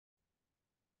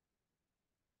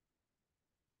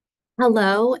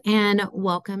Hello and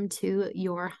welcome to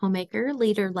your Homemaker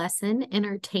Leader Lesson,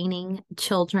 Entertaining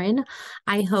Children.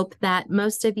 I hope that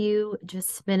most of you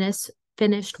just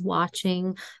finished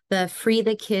watching the Free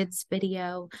the Kids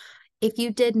video. If you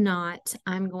did not,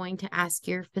 I'm going to ask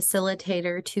your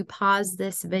facilitator to pause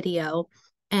this video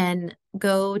and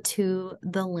go to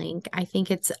the link. I think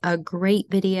it's a great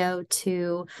video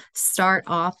to start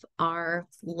off our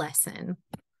lesson.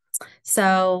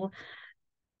 So,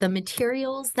 the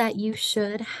materials that you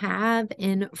should have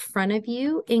in front of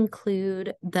you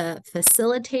include the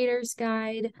facilitator's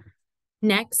guide,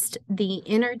 next, the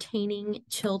Entertaining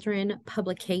Children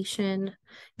publication,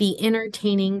 the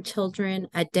Entertaining Children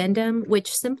addendum,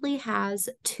 which simply has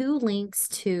two links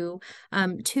to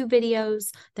two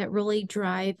videos that really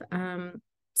drive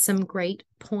some great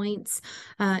points,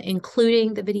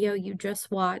 including the video you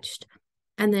just watched.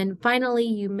 And then finally,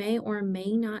 you may or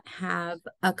may not have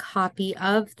a copy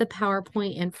of the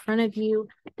PowerPoint in front of you.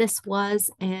 This was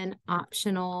an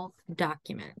optional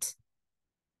document.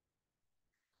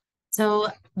 So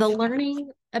the learning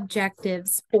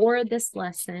objectives for this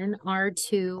lesson are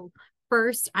to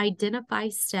first identify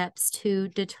steps to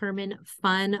determine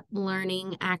fun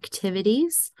learning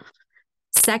activities.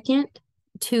 Second,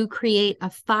 to create a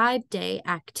 5-day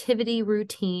activity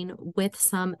routine with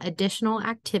some additional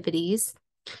activities.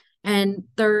 And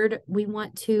third, we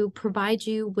want to provide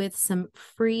you with some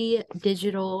free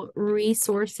digital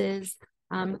resources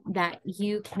that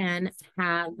you can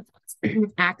have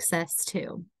access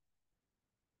to.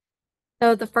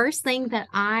 So the first thing that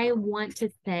I want to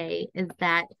say is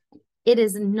that it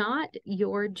is not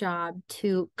your job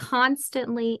to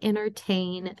constantly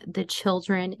entertain the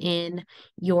children in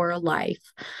your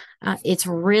life. It's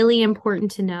really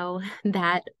important to know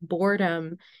that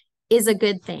boredom is a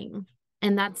good thing.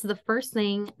 And that's the first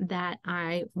thing that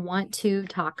I want to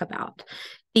talk about.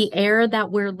 The era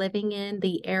that we're living in,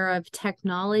 the era of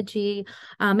technology,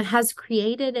 has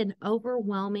created an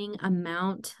overwhelming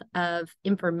amount of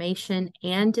information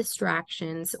and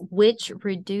distractions, which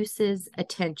reduces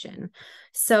attention.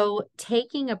 So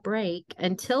taking a break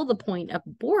until the point of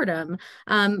boredom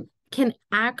can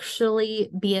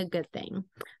actually be a good thing.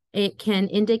 It can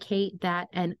indicate that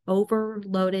an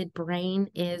overloaded brain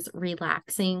is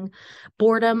relaxing.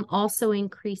 Boredom also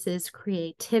increases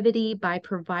creativity by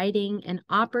providing an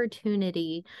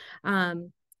opportunity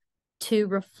to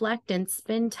reflect and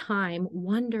spend time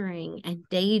wondering and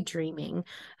daydreaming,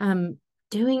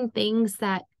 doing things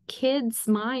that kids'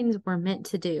 minds were meant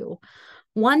to do.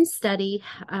 One study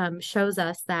shows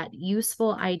us that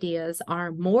useful ideas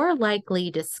are more likely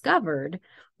discovered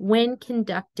when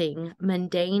conducting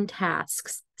mundane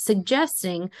tasks,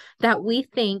 suggesting that we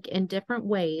think in different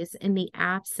ways in the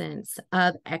absence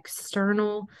of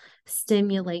external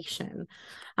stimulation.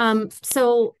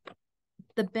 So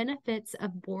the benefits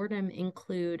of boredom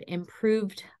include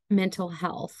improved mental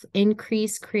health,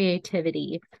 increased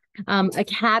creativity, a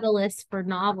catalyst for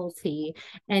novelty,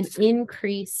 and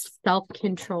increased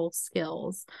self-control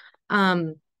skills.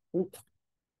 In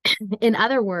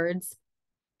other words,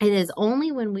 it is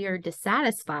only when we are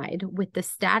dissatisfied with the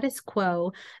status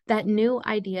quo that new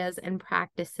ideas and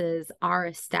practices are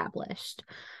established.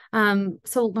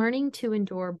 So learning to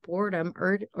endure boredom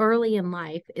early in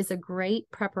life is a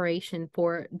great preparation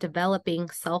for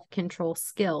developing self-control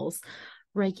skills,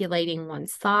 regulating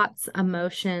one's thoughts,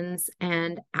 emotions,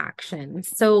 and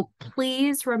actions. So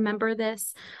please remember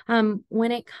this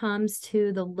when it comes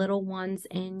to the little ones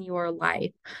in your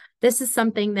life. This is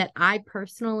something that I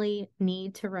personally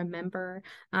need to remember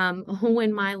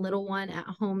when my little one at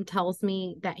home tells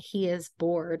me that he is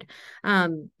bored.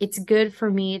 It's good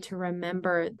for me to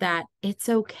remember that it's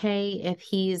okay if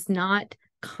he's not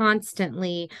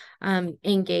constantly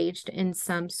engaged in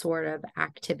some sort of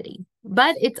activity.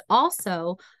 But it's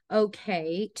also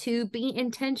okay to be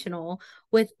intentional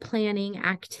with planning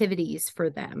activities for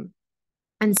them.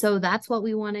 And so that's what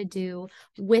we want to do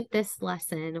with this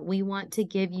lesson. We want to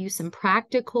give you some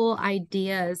practical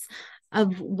ideas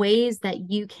of ways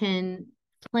that you can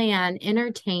plan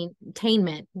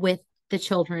entertainment with the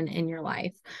children in your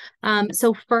life.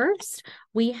 So first,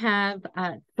 we have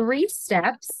 3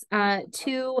 steps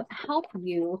to help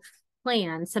you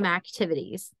plan some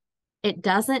activities. It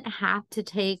doesn't have to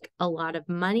take a lot of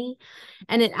money,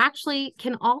 and it actually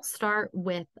can all start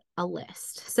with a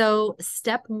list. So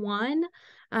step 1,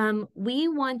 we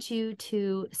want you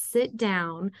to sit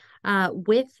down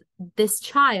with this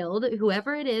child,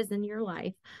 whoever it is in your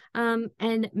life,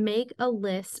 and make a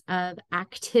list of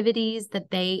activities that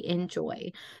they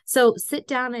enjoy. So sit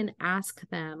down and ask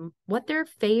them what their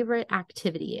favorite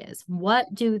activity is. What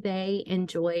do they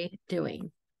enjoy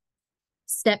doing?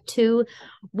 Step two,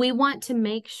 we want to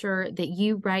make sure that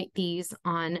you write these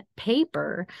on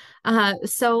paper.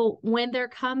 So when there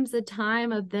comes a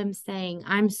time of them saying,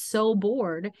 I'm so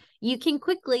bored, you can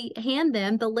quickly hand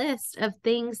them the list of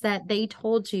things that they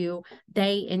told you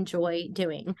they enjoy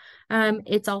doing.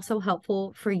 It's also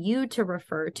helpful for you to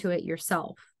refer to it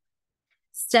yourself.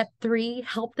 Step three,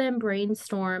 help them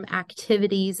brainstorm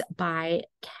activities by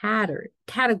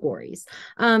categories.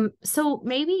 So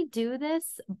maybe do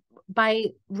this by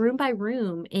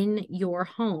room in your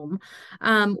home.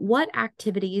 What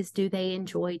activities do they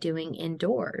enjoy doing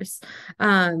indoors?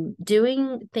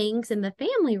 Doing things in the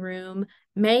family room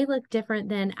may look different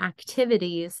than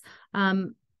activities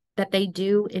that they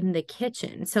do in the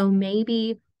kitchen. So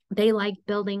maybe they like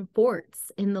building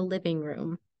forts in the living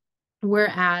room,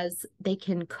 whereas they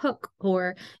can cook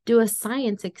or do a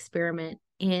science experiment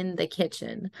in the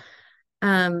kitchen.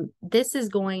 This is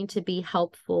going to be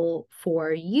helpful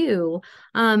for you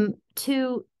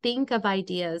to think of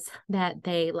ideas that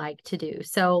they like to do.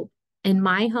 So in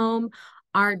my home,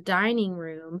 our dining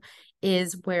room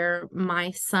is where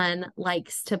my son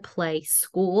likes to play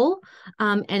school.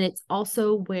 And it's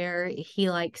also where he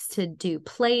likes to do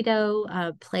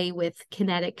Play-Doh, play with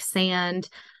kinetic sand.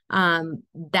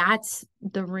 That's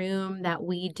the room that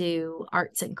we do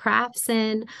arts and crafts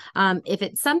in. If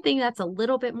it's something that's a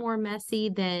little bit more messy,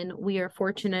 then we are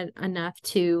fortunate enough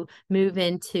to move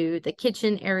into the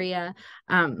kitchen area.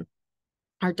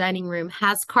 Our dining room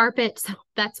has carpet, so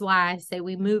that's why I say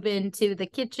we move into the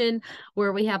kitchen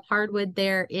where we have hardwood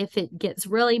there. If it gets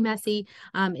really messy,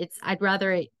 I'd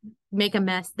rather it make a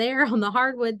mess there on the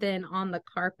hardwood than on the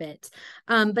carpet.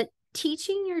 But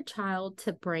teaching your child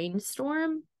to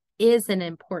brainstorm is an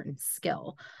important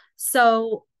skill.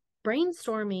 So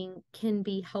brainstorming can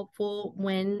be helpful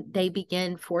when they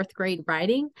begin fourth grade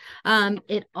writing.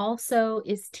 It also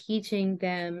is teaching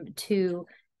them to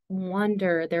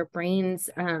wonder. Their brains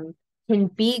can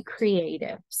be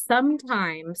creative.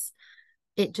 Sometimes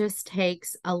it just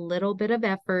takes a little bit of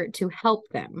effort to help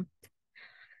them.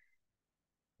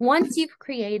 Once you've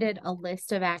created a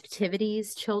list of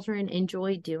activities children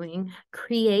enjoy doing,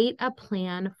 create a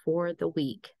plan for the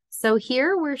week. So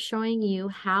here we're showing you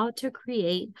how to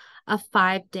create a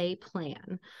 5-day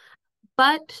plan.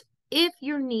 But if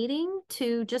you're needing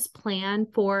to just plan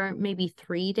for maybe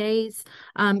 3 days,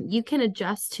 you can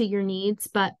adjust to your needs.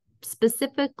 But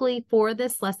specifically for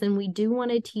this lesson, we do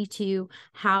want to teach you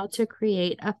how to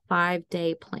create a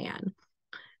 5-day plan.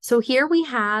 So here we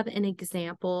have an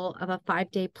example of a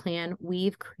 5-day plan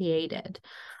we've created.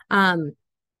 And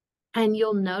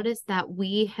you'll notice that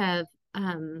we have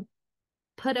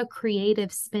put a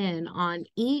creative spin on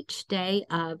each day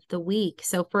of the week.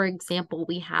 So for example,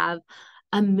 we have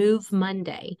a Move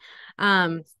Monday.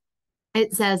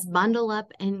 It says bundle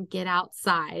up and get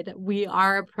outside. We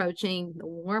are approaching the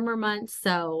warmer months,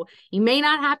 so you may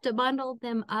not have to bundle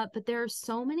them up, but there are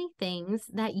so many things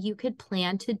that you could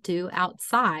plan to do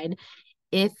outside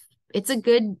if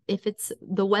it's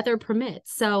the weather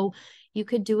permits. So you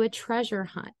could do a treasure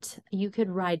hunt. You could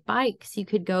ride bikes. You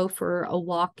could go for a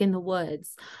walk in the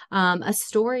woods, a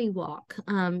story walk.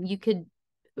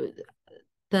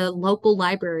 The local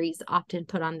libraries often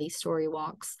put on these story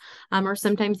walks, or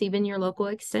sometimes even your local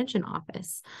extension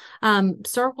office.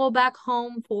 Circle back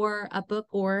home for a book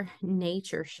or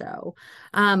nature show.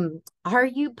 Are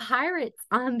you pirates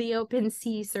on the open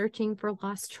sea searching for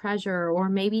lost treasure? Or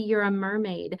maybe you're a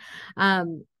mermaid.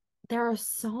 There are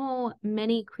so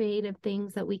many creative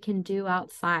things that we can do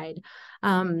outside.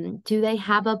 Do they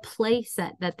have a play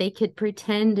set that they could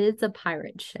pretend is a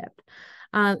pirate ship?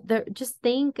 Just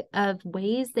think of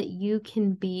ways that you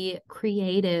can be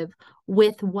creative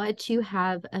with what you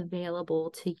have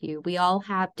available to you. We all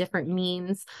have different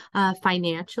means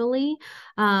financially,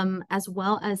 as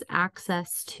well as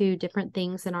access to different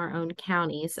things in our own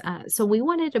counties. So we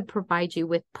wanted to provide you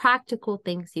with practical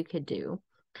things you could do.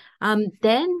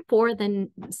 Then for the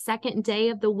second day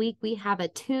of the week, we have a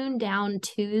Tune Down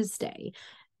Tuesday.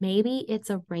 Maybe it's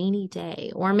a rainy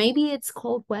day, or maybe it's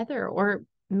cold weather, or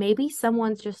maybe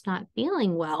someone's just not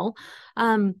feeling well.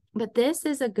 But this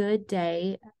is a good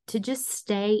day to just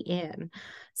stay in.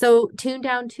 So Tune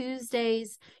Down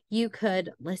Tuesdays, you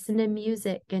could listen to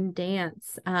music and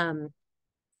dance.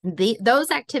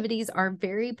 Those activities are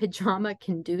very pajama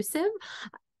conducive.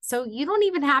 So you don't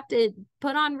even have to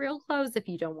put on real clothes if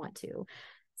you don't want to.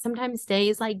 Sometimes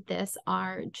days like this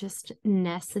are just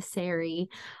necessary.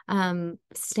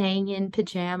 Staying in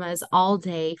pajamas all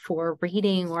day for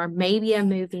reading or maybe a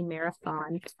movie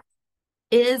marathon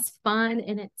is fun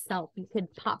in itself. You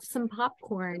could pop some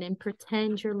popcorn and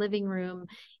pretend your living room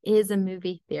is a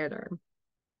movie theater.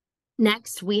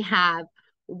 Next, we have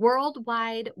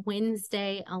Worldwide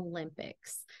Wednesday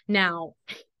Olympics. Now,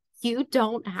 you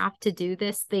don't have to do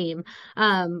this theme,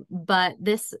 but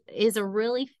this is a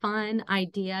really fun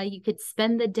idea. You could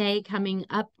spend the day coming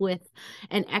up with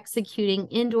and executing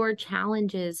indoor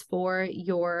challenges for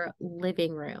your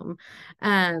living room.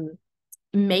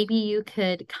 Maybe you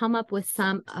could come up with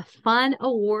some fun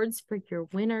awards for your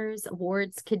winners.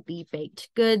 Awards could be baked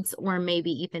goods or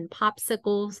maybe even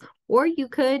popsicles, or you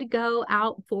could go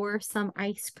out for some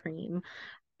ice cream.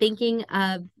 Thinking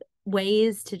of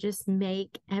ways to just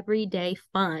make every day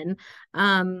fun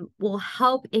will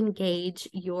help engage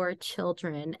your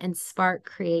children and spark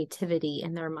creativity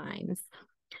in their minds.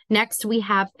 Next, we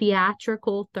have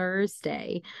Theatrical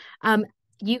Thursday.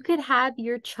 You could have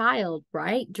your child,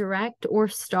 right, direct or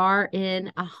star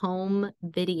in a home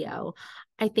video.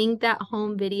 I think that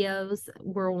home videos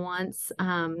were once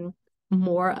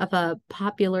more of a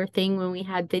popular thing when we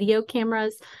had video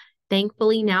cameras.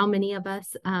 Thankfully, now many of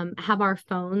us have our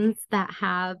phones that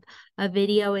have a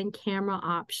video and camera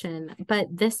option, but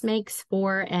this makes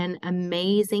for an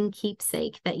amazing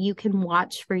keepsake that you can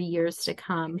watch for years to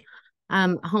come.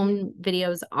 Home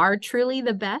videos are truly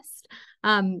the best.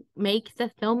 Make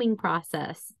the filming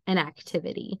process an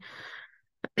activity.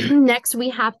 Next, we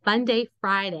have Fun Day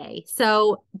Friday.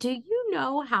 So, do you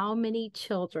know how many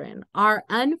children are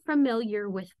unfamiliar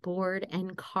with board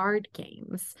and card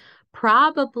games?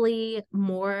 Probably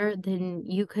more than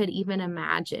you could even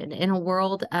imagine. In a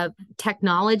world of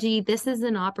technology, this is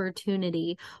an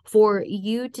opportunity for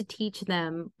you to teach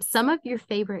them some of your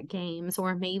favorite games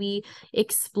or maybe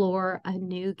explore a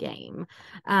new game.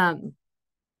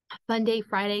 Fun Day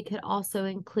Friday could also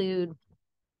include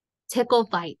tickle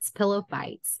fights, pillow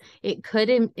fights. It could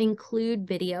include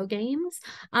video games,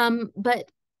 but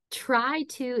try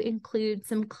to include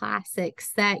some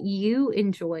classics that you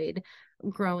enjoyed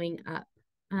growing up.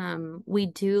 We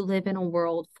do live in a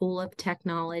world full of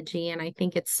technology, and I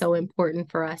think it's so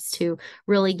important for us to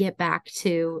really get back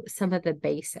to some of the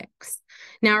basics.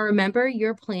 Now, remember,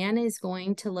 your plan is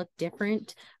going to look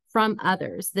different from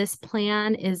others. This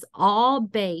plan is all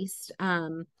based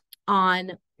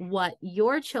on what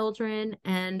your children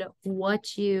and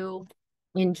what you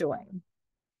enjoy.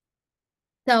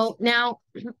 So now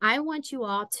I want you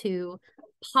all to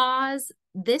pause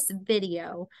this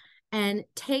video and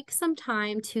take some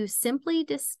time to simply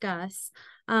discuss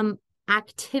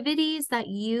activities that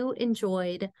you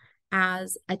enjoyed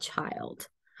as a child.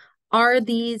 Are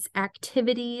these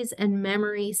activities and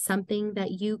memories something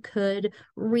that you could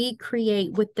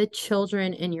recreate with the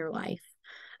children in your life?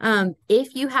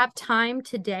 If you have time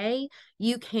today,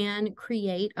 you can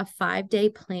create a 5-day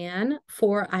plan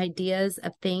for ideas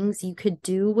of things you could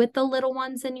do with the little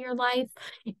ones in your life.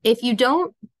 If you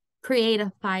don't create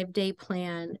a 5-day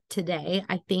plan today,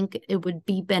 I think it would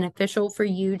be beneficial for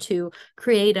you to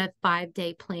create a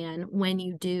 5-day plan when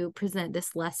you do present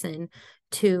this lesson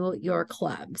to your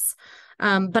clubs.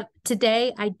 But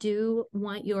today, I do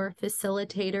want your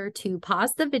facilitator to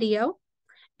pause the video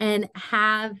and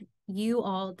have you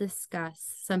all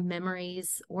discuss some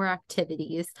memories or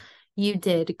activities you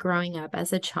did growing up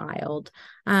as a child,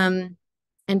 and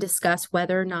discuss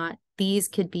whether or not these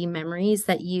could be memories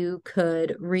that you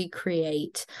could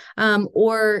recreate,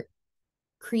 or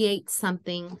create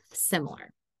something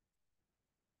similar.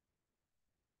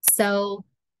 So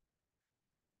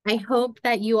I hope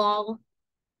that you all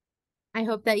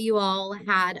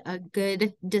had a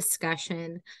good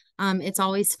discussion. It's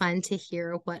always fun to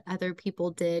hear what other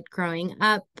people did growing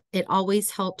up. It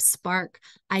always helps spark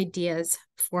ideas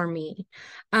for me.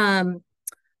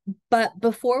 But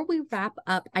before we wrap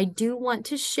up, I do want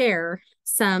to share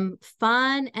some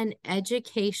fun and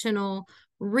educational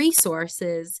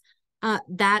resources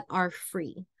that are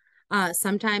free.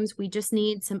 Sometimes we just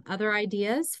need some other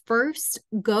ideas. First,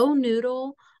 Go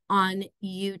Noodle on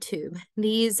YouTube.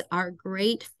 These are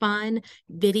great, fun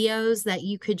videos that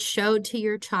you could show to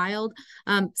your child.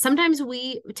 Sometimes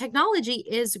technology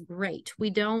is great. We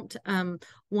don't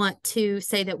want to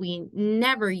say that we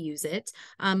never use it,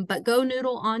 but Go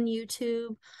Noodle on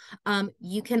YouTube.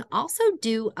 You can also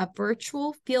do a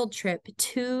virtual field trip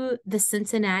to the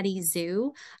Cincinnati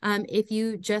Zoo. If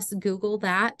you just Google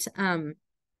that,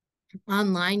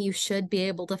 online, you should be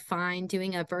able to find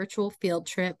doing a virtual field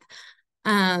trip.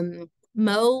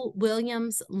 Mo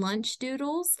Williams Lunch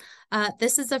Doodles.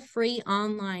 This is a free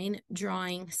online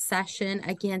drawing session.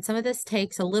 Again, some of this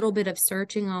takes a little bit of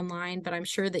searching online, but I'm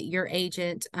sure that your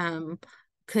agent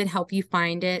could help you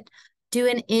find it. Do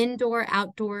an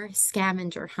indoor-outdoor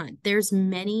scavenger hunt. There's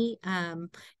many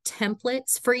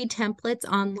templates, free templates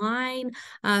online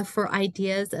for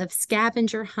ideas of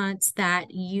scavenger hunts that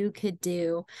you could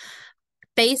do.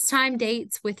 FaceTime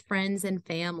dates with friends and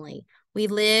family. We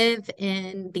live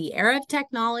in the era of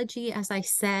technology. As I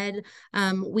said,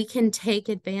 we can take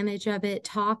advantage of it,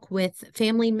 talk with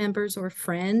family members or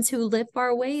friends who live far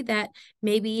away that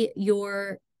maybe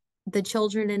the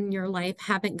children in your life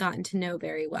haven't gotten to know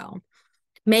very well.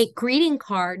 Make greeting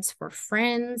cards for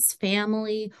friends,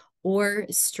 family, or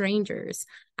strangers.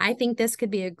 I think this could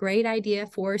be a great idea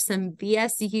for some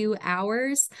VSU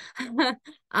hours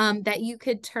that you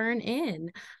could turn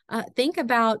in. Think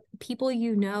about people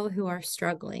you know who are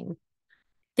struggling.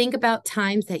 Think about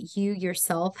times that you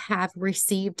yourself have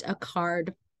received a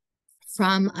card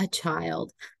from a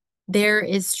child. There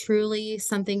is truly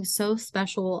something so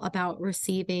special about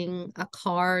receiving a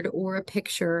card or a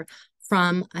picture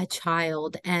from a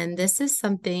child. And this is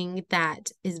something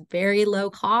that is very low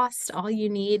cost. All you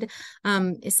need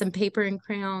is some paper and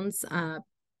crayons,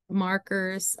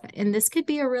 markers, and this could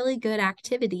be a really good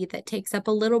activity that takes up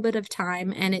a little bit of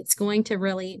time and it's going to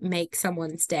really make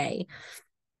someone's day.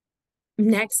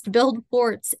 Next, build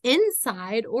forts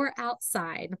inside or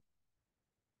outside.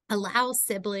 Allow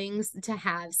siblings to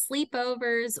have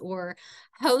sleepovers or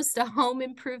host a home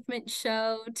improvement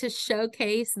show to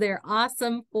showcase their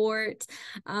awesome fort.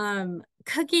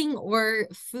 Cooking or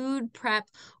food prep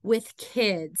with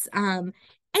kids.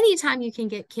 Anytime you can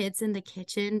get kids in the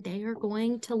kitchen, they are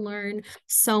going to learn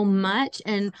so much.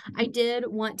 And I did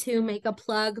want to make a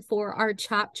plug for our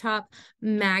Chop Chop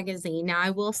magazine. Now,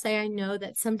 I will say I know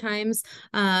that sometimes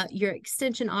your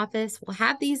extension office will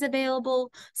have these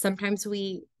available. Sometimes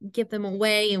we give them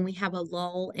away and we have a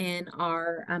lull in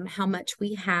our how much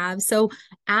we have. So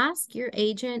ask your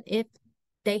agent if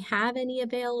they have any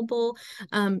available.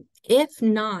 If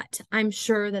not, I'm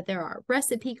sure that there are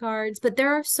recipe cards, but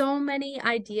there are so many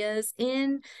ideas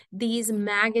in these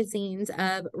magazines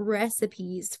of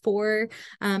recipes for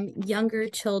younger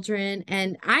children.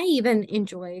 And I even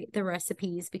enjoy the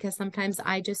recipes because sometimes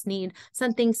I just need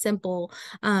something simple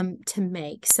to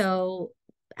make. So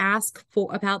ask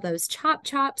for about those chop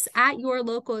chops at your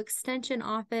local extension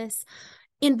office.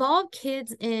 Involve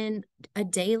kids in a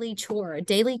daily chore. A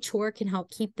daily chore can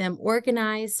help keep them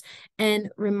organized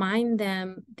and remind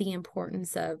them the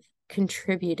importance of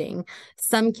contributing.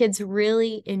 Some kids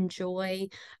really enjoy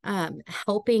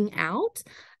helping out.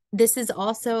 This is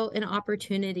also an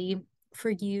opportunity for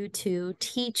you to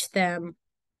teach them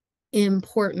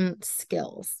important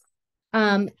skills.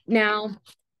 Now,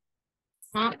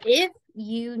 if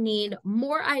you need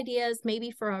more ideas,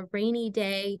 maybe for a rainy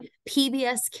day,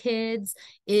 PBS Kids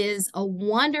is a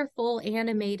wonderful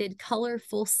animated,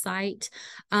 colorful site.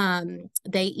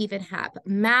 They even have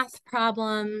math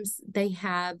problems. They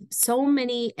have so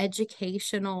many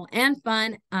educational and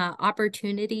fun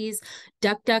opportunities.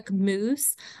 Duck Duck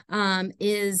Moose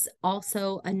is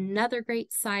also another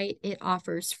great site. It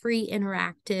offers free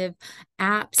interactive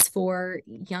apps for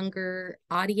younger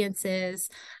audiences.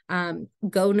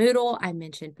 Go Noodle, I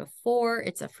mentioned before,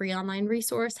 it's a free online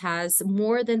resource, has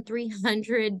more than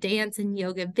 300 dance and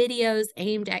yoga videos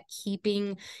aimed at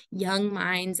keeping young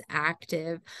minds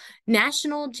active.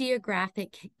 National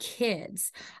Geographic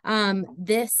Kids.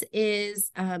 This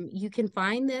is, you can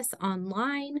find this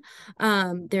online.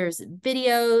 There's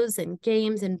videos and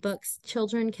games and books.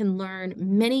 Children can learn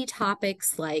many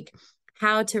topics like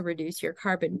how to reduce your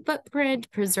carbon footprint,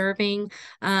 preserving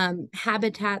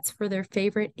habitats for their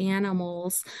favorite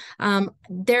animals.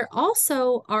 There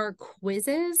also are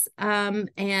quizzes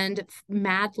and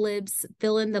Mad Libs,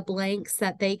 fill in the blanks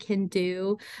that they can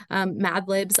do. Mad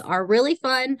Libs are really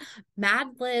fun. Mad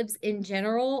Libs in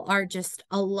general are just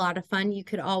a lot of fun. You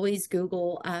could always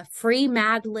Google free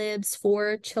Mad Libs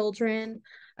for children.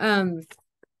 Let's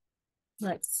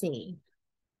see.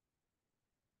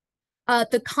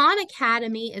 The Khan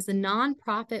Academy is a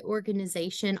nonprofit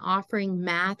organization offering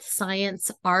math,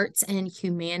 science, arts, and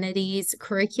humanities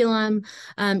curriculum,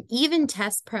 even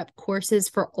test prep courses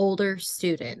for older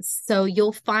students. So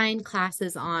you'll find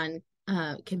classes on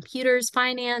computers,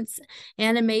 finance,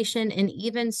 animation, and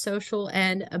even social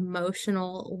and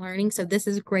emotional learning. So this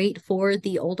is great for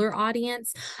the older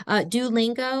audience.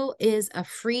 Duolingo is a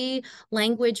free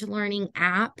language learning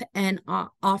app and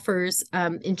offers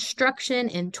instruction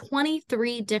in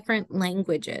 23 different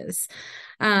languages.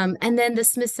 And then the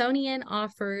Smithsonian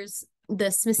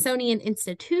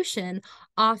Institution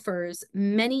offers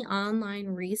many online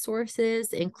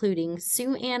resources, including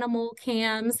zoo animal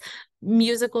cams,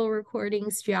 musical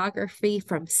recordings, geography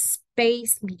from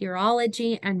space,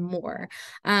 meteorology, and more.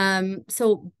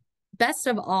 So best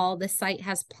of all, the site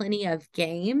has plenty of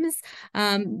games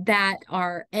that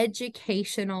are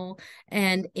educational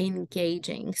and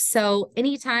engaging. So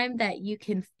anytime that you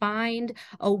can find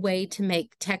a way to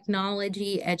make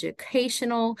technology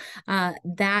educational,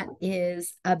 that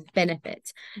is a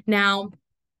benefit. Now,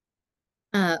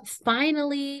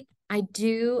 finally, I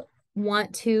do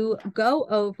want to go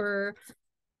over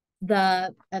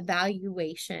the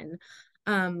evaluation.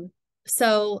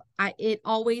 It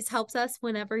always helps us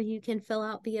whenever you can fill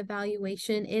out the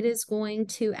evaluation. It is going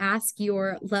to ask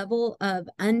your level of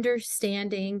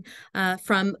understanding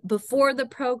from before the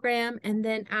program and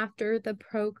then after the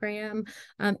program.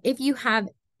 If you have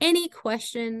any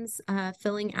questions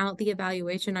filling out the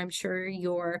evaluation, I'm sure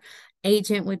your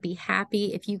agent would be happy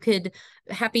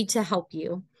to help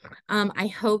you. I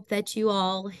hope that you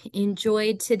all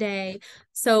enjoyed today.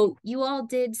 So you all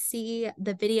did see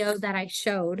the video that I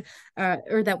showed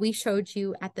or that we showed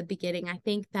you at the beginning. I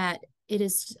think that it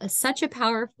is such a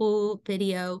powerful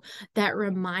video that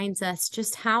reminds us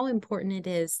just how important it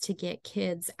is to get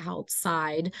kids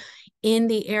outside. In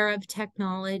the era of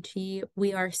technology,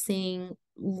 we are seeing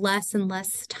less and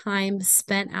less time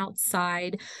spent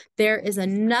outside. There is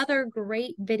another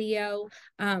great video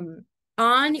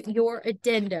on your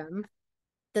addendum,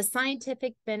 the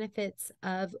scientific benefits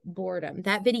of boredom.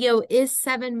 That video is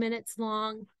 7 minutes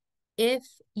long. If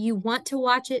you want to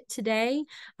watch it today,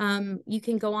 you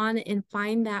can go on and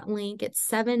find that link. It's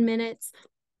 7 minutes.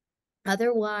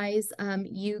 Otherwise,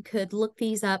 you could look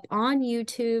these up on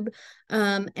YouTube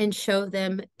and show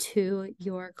them to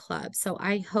your club. So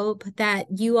I hope that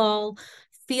you all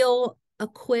feel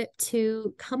equipped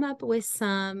to come up with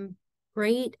some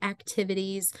great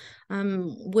activities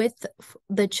with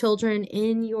the children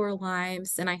in your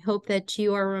lives. And I hope that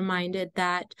you are reminded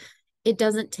that it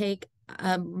doesn't take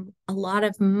a lot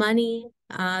of money.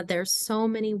 There's so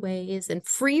many ways and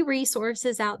free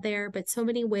resources out there, but so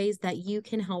many ways that you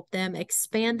can help them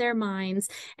expand their minds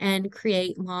and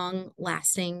create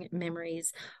long-lasting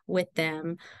memories with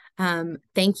them.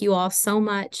 Thank you all so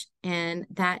much. And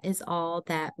that is all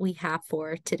that we have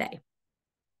for today.